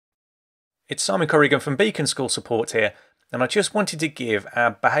It's Simon Corrigan from Beacon School Support here, and I just wanted to give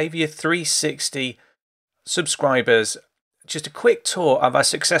our Behaviour 360 subscribers just a quick tour of our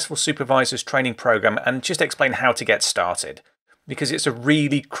Successful Supervisors training program and just explain how to get started, because it's a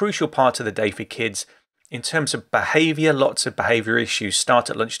really crucial part of the day for kids in terms of behaviour. Lots of behaviour issues start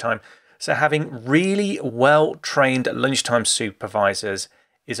at lunchtime, so having really well-trained lunchtime supervisors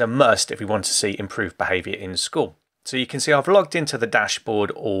is a must if we want to see improved behaviour in school. So you can see I've logged into the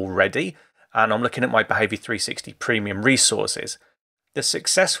dashboard already, and I'm looking at my Behaviour 360 premium resources. The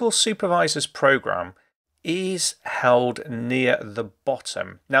Successful Supervisors program is held near the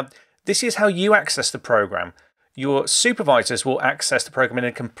bottom. Now, this is how you access the program. Your supervisors will access the program in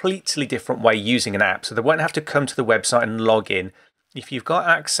a completely different way using an app, so they won't have to come to the website and log in. If you've got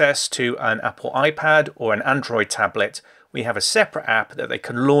access to an Apple iPad or an Android tablet, we have a separate app that they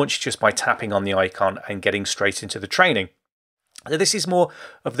can launch just by tapping on the icon and getting straight into the training. So this is more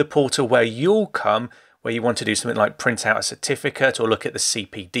of the portal where you'll come, where you want to do something like print out a certificate or look at the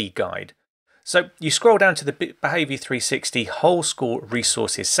CPD guide. So you scroll down to the Behaviour 360 Whole School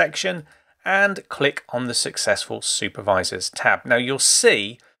Resources section and click on the Successful Supervisors tab. Now you'll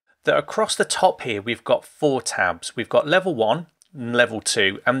see that across the top here we've got 4 tabs. We've got Level 1 and Level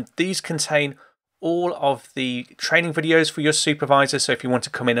 2, and these contain all of the training videos for your supervisors. So if you want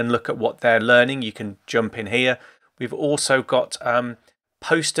to come in and look at what they're learning, you can jump in here. We've also got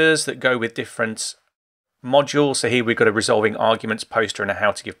posters that go with different modules. So here we've got a resolving arguments poster and a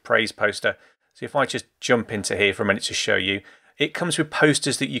how to give praise poster. So if I just jump into here for a minute to show you, it comes with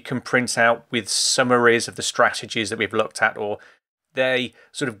posters that you can print out with summaries of the strategies that we've looked at, or they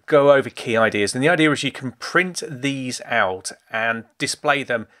sort of go over key ideas. And the idea is you can print these out and display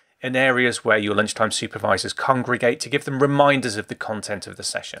them in areas where your lunchtime supervisors congregate to give them reminders of the content of the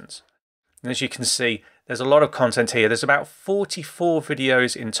sessions. And as you can see, there's a lot of content here. There's about 44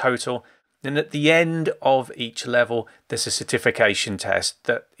 videos in total. And at the end of each level, there's a certification test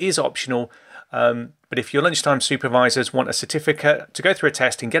that is optional. But if your lunchtime supervisors want a certificate to go through a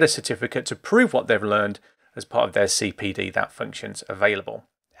test and get a certificate to prove what they've learned as part of their CPD, that function's available.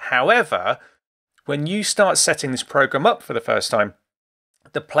 However, when you start setting this program up for the first time,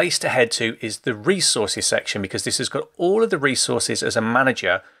 the place to head to is the resources section, because this has got all of the resources as a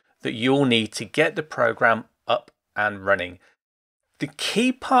manager that you'll need to get the program up and running. The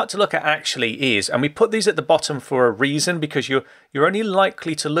key part to look at actually is, and we put these at the bottom for a reason, because you're only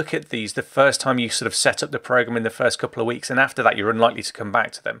likely to look at these the first time you sort of set up the program in the first couple of weeks, and after that you're unlikely to come back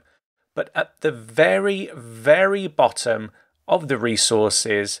to them. But at the very, very bottom of the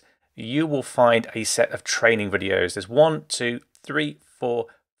resources, you will find a set of training videos. There's 1, 2, 3, 4,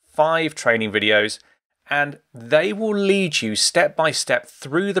 5 training videos, and they will lead you step by step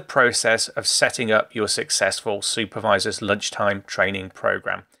through the process of setting up your Successful Supervisors lunchtime training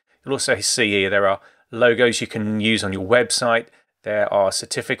program. You'll also see here there are logos you can use on your website. There are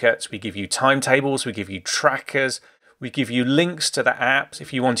certificates. We give you timetables. We give you trackers. We give you links to the apps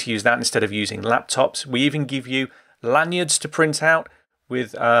if you want to use that instead of using laptops. We even give you lanyards to print out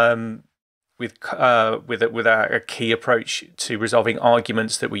with a key approach to resolving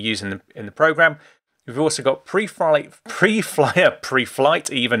arguments that we use in the program. We've also got pre-flight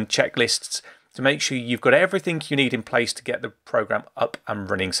even checklists to make sure you've got everything you need in place to get the program up and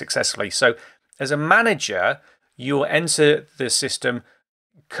running successfully. So as a manager, you'll enter the system,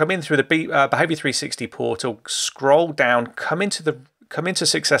 come in through the Behaviour 360 portal, scroll down, come into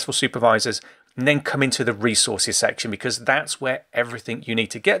Successful Supervisors, and then come into the resources section, because that's where everything you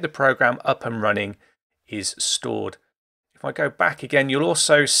need to get the program up and running is stored. If I go back again, you'll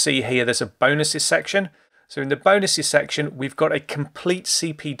also see here there's a bonuses section. So in the bonuses section, we've got a complete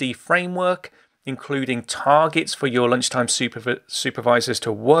CPD framework, including targets for your lunchtime supervisors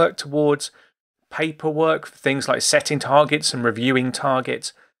to work towards, paperwork for things like setting targets and reviewing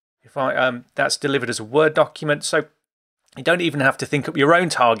targets. That's delivered as a Word document, so you don't even have to think up your own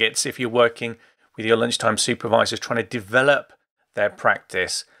targets if you're working with your lunchtime supervisors trying to develop their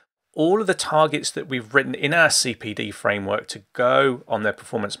practice. All of the targets that we've written in our CPD framework to go on their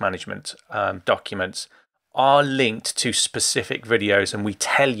performance management documents are linked to specific videos, and we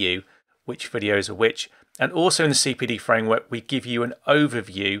tell you which videos are which. And also in the CPD framework, we give you an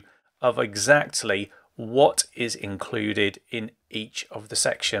overview of exactly what is included in each of the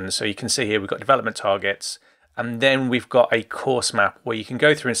sections. So you can see here we've got development targets, and then we've got a course map where you can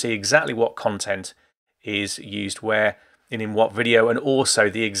go through and see exactly what content is used where and in what video, and also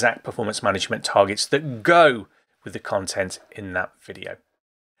the exact performance management targets that go with the content in that video.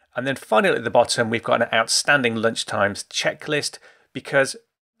 And then finally at the bottom, we've got an outstanding lunchtimes checklist, because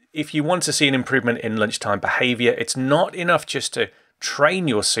if you want to see an improvement in lunchtime behaviour, it's not enough just to train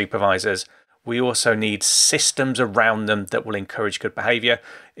your supervisors, We also need systems around them that will encourage good behavior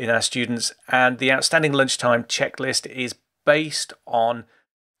in our students. And the Outstanding Lunchtime Checklist is based on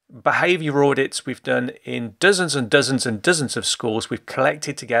behavior audits we've done in dozens and dozens and dozens of schools. We've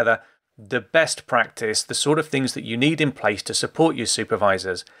collected together the best practice, the sort of things that you need in place to support your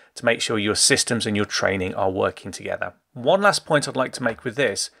supervisors to make sure your systems and your training are working together. One last point I'd like to make with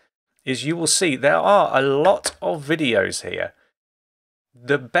this is you will see there are a lot of videos here.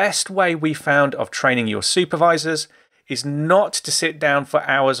 The best way we found of training your supervisors is not to sit down for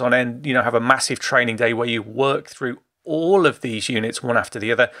hours on end, have a massive training day where you work through all of these units one after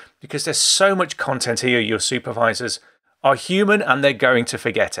the other, because there's so much content here. Your supervisors are human and they're going to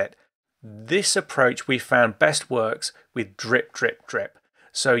forget it. This approach we found best works with drip, drip, drip.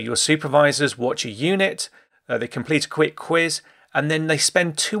 So your supervisors watch a unit, they complete a quick quiz, and then they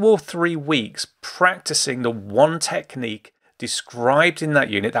spend 2 or 3 weeks practicing the one technique described in that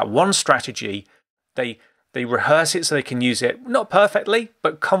unit, that one strategy. They rehearse it so they can use it, not perfectly,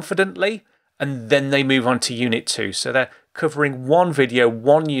 but confidently, and then they move on to unit 2. So they're covering one video,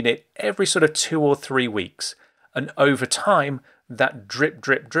 one unit, every sort of 2 or 3 weeks. And over time, that drip,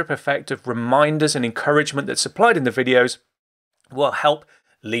 drip, drip effect of reminders and encouragement that's supplied in the videos will help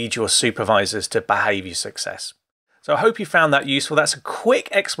lead your supervisors to behavior success. So I hope you found that useful. That's a quick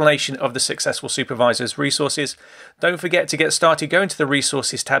explanation of the Successful Supervisors resources. Don't forget to get started. Go into the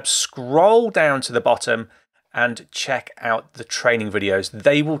resources tab, scroll down to the bottom and check out the training videos.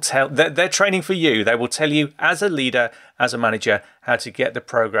 They will tell, they're training for you. They will tell you as a leader, as a manager, how to get the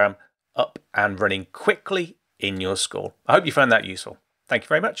program up and running quickly in your school. I hope you found that useful. Thank you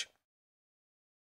very much.